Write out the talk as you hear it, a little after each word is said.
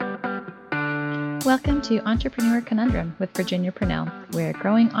Welcome to Entrepreneur Conundrum with Virginia Purnell, where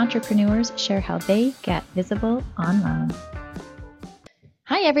growing entrepreneurs share how they get visible online.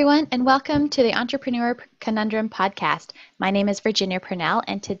 Hi, everyone, and welcome to the Entrepreneur Conundrum podcast. My name is Virginia Purnell,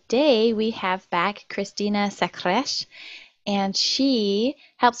 and today we have back Christina Secresh, and she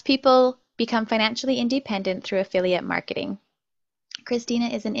helps people become financially independent through affiliate marketing. Christina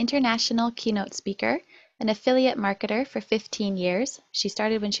is an international keynote speaker, an affiliate marketer for 15 years. She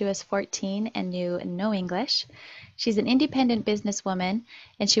started when she was 14 and knew no English. She's an independent businesswoman,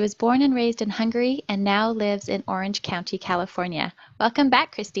 and she was born and raised in Hungary and now lives in Orange County, California. Welcome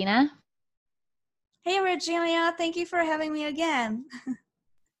back, Christina. Hey, Virginia. Thank you for having me again.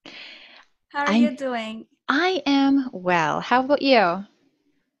 How are you doing? I am well. How about you?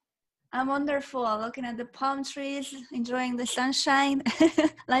 I'm wonderful. Looking at the palm trees, enjoying the sunshine.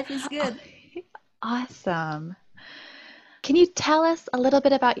 Life is good. Awesome. Can you tell us a little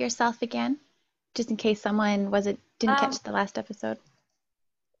bit about yourself again, just in case someone didn't catch the last episode?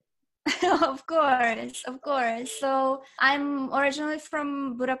 Of course. So I'm originally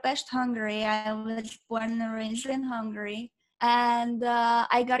from Budapest, Hungary. I was born and raised in Hungary. And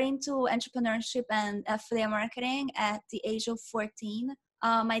I got into entrepreneurship and affiliate marketing at the age of 14.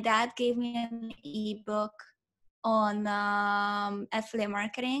 My dad gave me an ebook on affiliate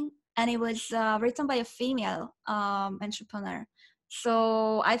marketing, and it was written by a female entrepreneur.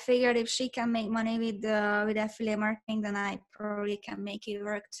 So I figured if she can make money with affiliate marketing, then I probably can make it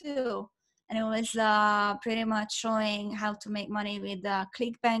work too. And it was pretty much showing how to make money with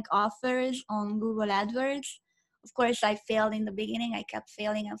ClickBank offers on Google AdWords. Of course, I failed in the beginning. I kept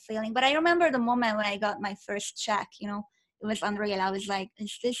failing and failing. But I remember the moment when I got my first check, it was unreal. I was like,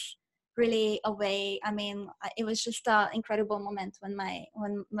 is this really a way? I mean, it was just an incredible moment when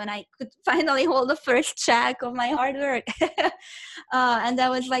I could finally hold the first check of my hard work. And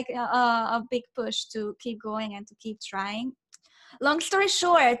that was like a big push to keep going and to keep trying. Long story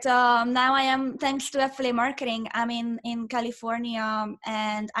short, now I am, thanks to affiliate marketing, I'm in California,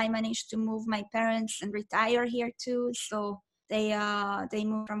 and I managed to move my parents and retire here too. So they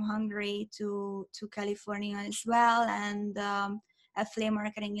moved from Hungary to California as well. And affiliate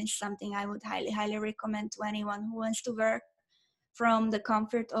marketing is something I would highly recommend to anyone who wants to work from the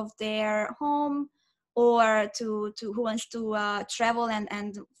comfort of their home, or to who wants to travel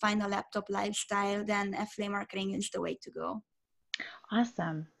and find a laptop lifestyle. Then affiliate marketing is the way to go.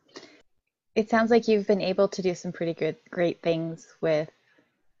 Awesome. It sounds like you've been able to do some pretty great things with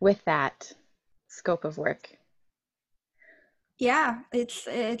that scope of work. Yeah, it's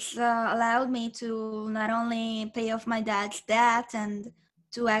allowed me to not only pay off my dad's debt and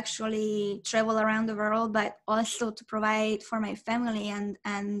to actually travel around the world, but also to provide for my family. And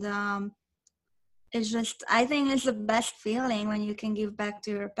it's just, I think it's the best feeling when you can give back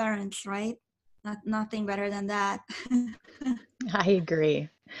to your parents, right? Nothing better than that. I agree.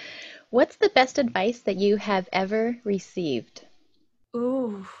 What's the best advice that you have ever received?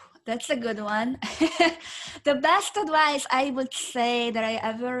 Ooh, that's a good one. The best advice I would say that I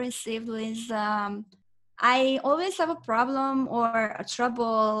ever received was I always have a problem or a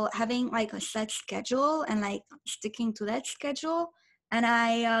trouble having like a set schedule and like sticking to that schedule. And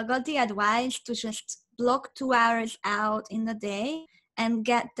I got the advice to just block 2 hours out in the day and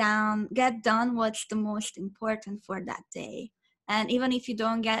get done what's the most important for that day. And even if you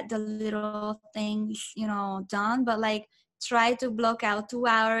don't get the little things, done, but like try to block out 2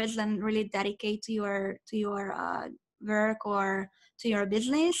 hours and really dedicate to your work or to your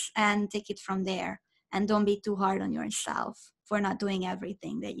business and take it from there. And don't be too hard on yourself for not doing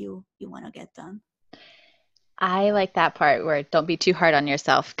everything that you want to get done. I like that part where don't be too hard on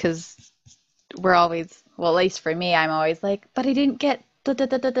yourself, because we're always, well, at least for me, I'm always like, but I didn't get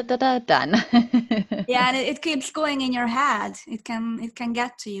done. Yeah, and it keeps going in your head. It can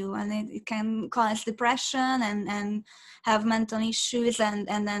get to you, and it can cause depression and have mental issues, and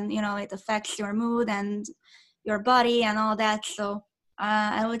then it affects your mood and your body and all that. So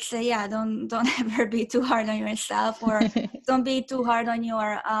I would say, yeah, don't ever be too hard on yourself, or don't be too hard on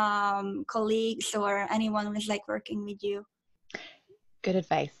your colleagues or anyone who's like working with you. Good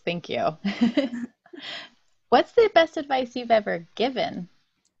advice. Thank you. What's the best advice you've ever given?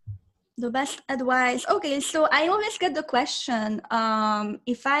 The best advice. Okay, so I always get the question,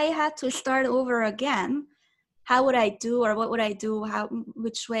 if I had to start over again, how would I do, or what would I do?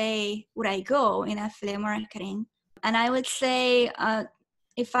 Which way would I go in affiliate marketing? And I would say,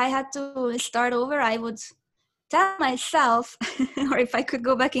 if I had to start over, I would tell myself, or if I could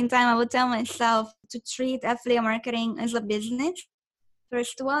go back in time, I would tell myself to treat affiliate marketing as a business,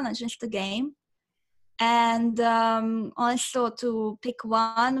 first of all, not just a game. And also to pick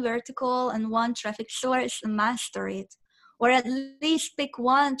one vertical and one traffic source and master it, or at least pick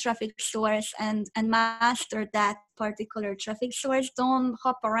one traffic source and master that particular traffic source. Don't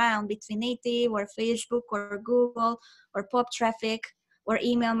hop around between native or Facebook or Google or pop traffic or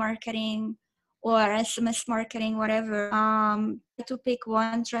email marketing or SMS marketing, whatever. To pick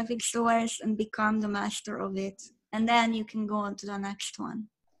one traffic source and become the master of it, and then you can go on to the next one.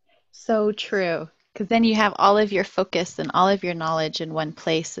 So true. Because then you have all of your focus and all of your knowledge in one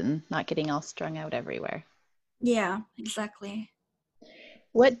place and not getting all strung out everywhere. Yeah, exactly.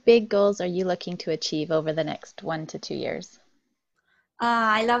 What big goals are you looking to achieve over the next 1 to 2 years?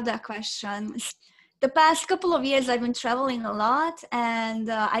 I love that question. The past couple of years, I've been traveling a lot, and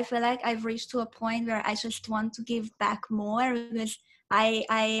I feel like I've reached to a point where I just want to give back more, because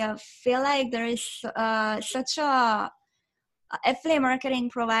I feel like there is such a affiliate marketing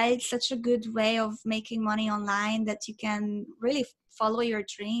provides such a good way of making money online that you can really follow your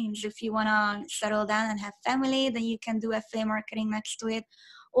dreams. If you want to settle down and have family, then you can do affiliate marketing next to it.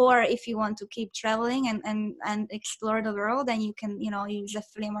 Or if you want to keep traveling and explore the world, then you can, use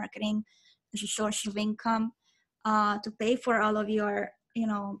affiliate marketing as a source of income to pay for all of your,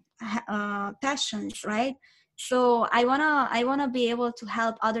 passions, right? So I wanna be able to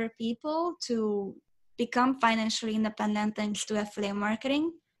help other people to become financially independent thanks to affiliate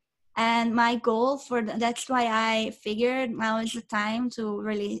marketing. And my goal that's why I figured now is the time to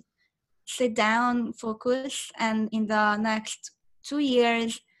really sit down, focus, and in the next 2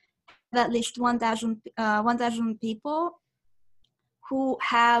 years, have at least 1,000 people who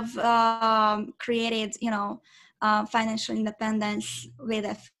have created, financial independence with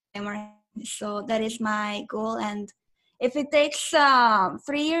affiliate marketing. So that is my goal. And if it takes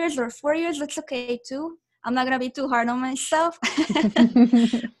 3 years or 4 years, that's okay too. I'm not gonna be too hard on myself.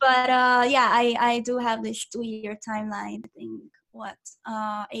 But yeah, I do have this 2 year timeline. I think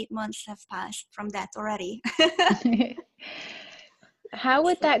 8 months have passed from that already. How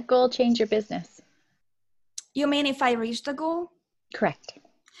would So, that goal change your business? you mean if I reach the goal? Correct.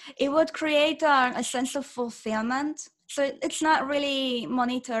 It would create a sense of fulfillment. So it's not really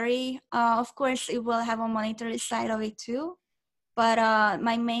monetary. Of course, it will have a monetary side of it too. But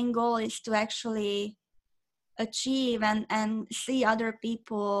my main goal is to actually achieve and see other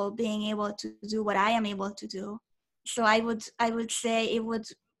people being able to do what I am able to do. So I would say it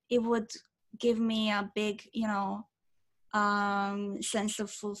would give me a big, sense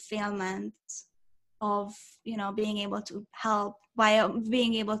of fulfillment of, being able to help by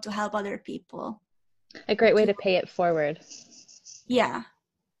being able to help other people. A great way to pay it forward. Yeah.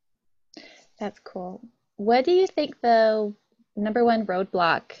 That's cool. What do you think the number one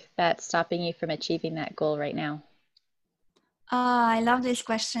roadblock that's stopping you from achieving that goal right now? I love these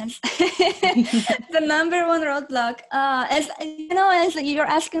questions. The number one roadblock, as you're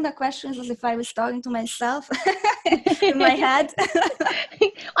asking the questions as if I was talking to myself in my head.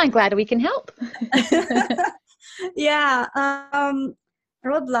 I'm glad we can help. Yeah.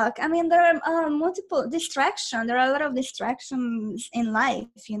 Roadblock. I mean, there are multiple distractions. There are a lot of distractions in life,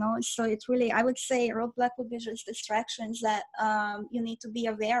 So it really, I would say, roadblock would be just distractions that you need to be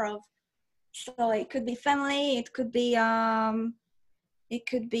aware of. So it could be family. It could be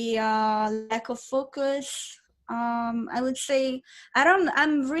lack of focus. I would say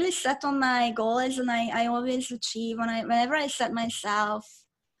I'm really set on my goals, and I always achieve whenever I set myself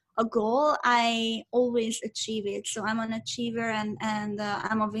a goal, I always achieve it. So I'm an achiever, and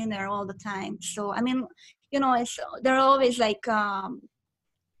I'm a winner all the time. So I mean, there are always like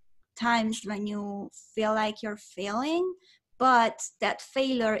times when you feel like you're failing, but that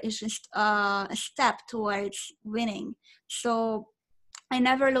failure is just a step towards winning. So I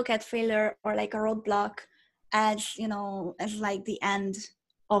never look at failure or like a roadblock as, as like the end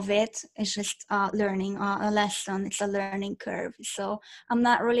of it. It's just learning, a lesson. It's a learning curve. So I'm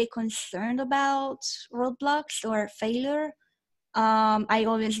not really concerned about roadblocks or failure. I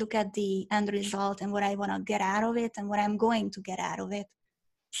always look at the end result and what I want to get out of it and what I'm going to get out of it.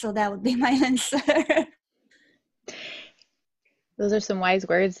 So that would be my answer. Those are some wise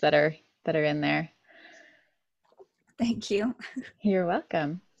words that are in there. Thank you. You're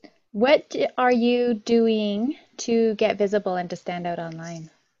welcome. What are you doing to get visible and to stand out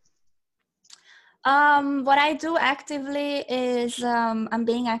online? What I do actively is I'm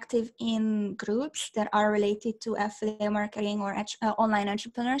being active in groups that are related to affiliate marketing or online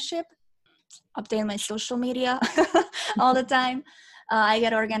entrepreneurship. Update my social media all the time. I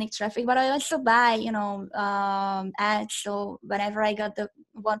get organic traffic, but I also buy, ads. So whenever I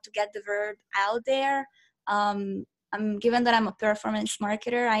want to get the word out there, given that I'm a performance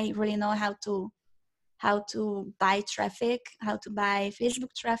marketer, I really know how to how to buy traffic, how to buy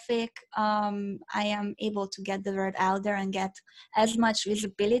Facebook traffic, I am able to get the word out there and get as much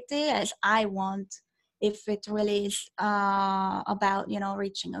visibility as I want if it really is about,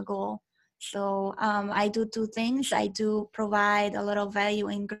 reaching a goal. So I do two things. I do provide a lot of value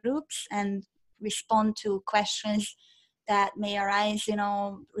in groups and respond to questions that may arise,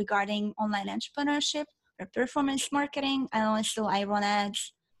 regarding online entrepreneurship or performance marketing. And also I run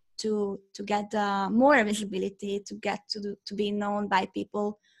ads to get more visibility, to get to be known by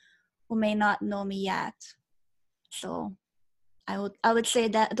people who may not know me yet. So I would say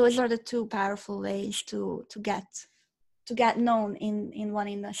that those are the two powerful ways to get known in one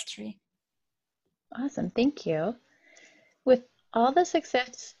industry. Awesome. Thank you. With all the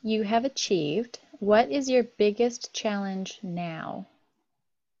success you have achieved, what is your biggest challenge now?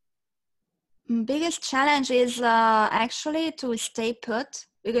 Biggest challenge is actually to stay put,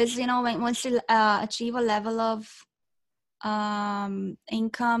 because once you achieve a level of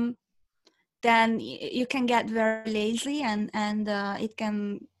income, then you can get very lazy, and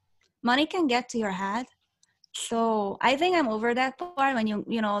money can get to your head. So I think I'm over that part, when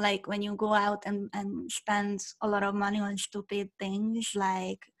when you go out and spend a lot of money on stupid things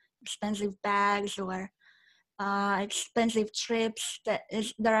like expensive bags or expensive trips that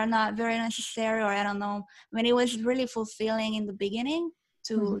are not very necessary, or I don't know. I mean, it was really fulfilling in the beginning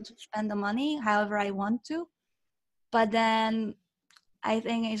to spend the money however I want to, but then I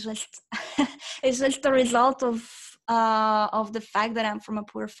think it's just it's just the result of the fact that I'm from a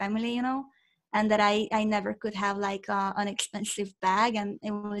poor family, and that I never could have like an expensive bag, and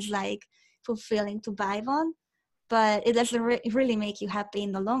it was like fulfilling to buy one, but it doesn't really make you happy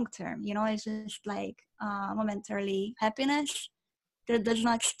in the long term. It's just like momentarily happiness that does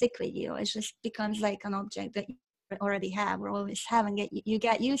not stick with you. It just becomes like an object that you already have or always have, and you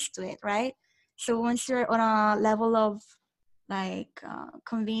get used to it, right? So once you're on a level of like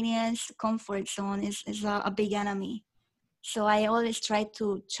convenience, comfort zone is a big enemy. So I always try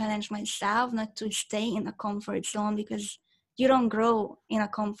to challenge myself not to stay in a comfort zone, because you don't grow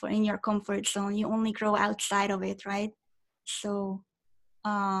in your comfort zone. You only grow outside of it, right? So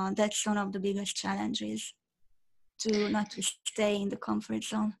that's one of the biggest challenges, to not to stay in the comfort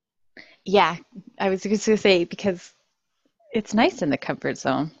zone. Yeah, I was just going to say, because it's nice in the comfort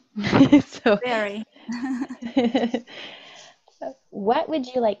zone. So, Very. what would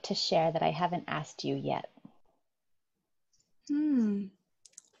you like to share that I haven't asked you yet?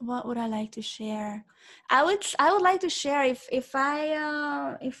 What would I like to share? I would like to share, if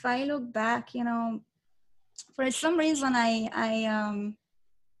I look back, for some reason I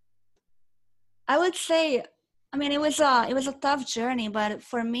would say, I mean, it was a tough journey, but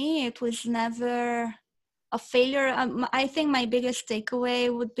for me it was never a failure. I think my biggest takeaway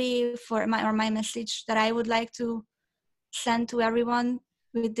would be my message that I would like to send to everyone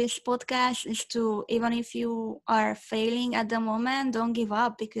with this podcast is to, even if you are failing at the moment, don't give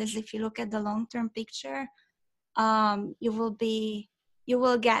up, because if you look at the long-term picture, you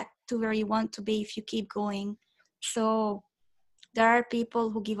will get to where you want to be if you keep going. So there are people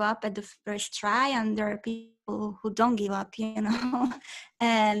who give up at the first try, and there are people who don't give up,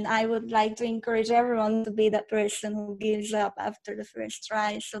 and I would like to encourage everyone to be that person who gives up after the first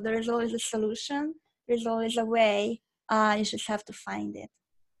try. So there's always a solution, there's always a way, you just have to find it.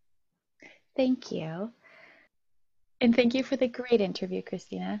 Thank you. And thank you for the great interview,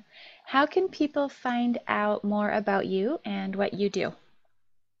 Christina. How can people find out more about you and what you do?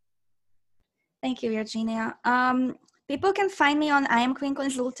 Thank you, Virginia. People can find me on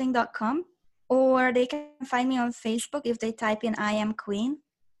iamqueenconsulting.com, or they can find me on Facebook if they type in I am Queen.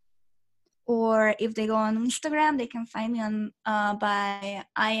 Or if they go on Instagram, they can find me on by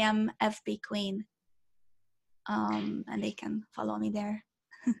I am FB Queen, and they can follow me there.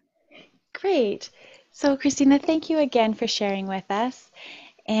 Great. So, Christina, thank you again for sharing with us.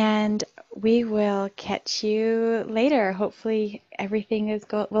 And we will catch you later. Hopefully, everything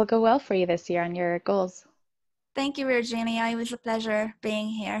will go well for you this year on your goals. Thank you, Virginia. It was a pleasure being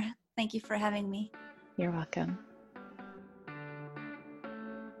here. Thank you for having me. You're welcome.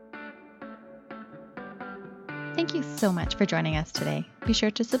 Thank you so much for joining us today. Be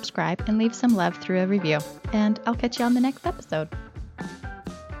sure to subscribe and leave some love through a review. And I'll catch you on the next episode.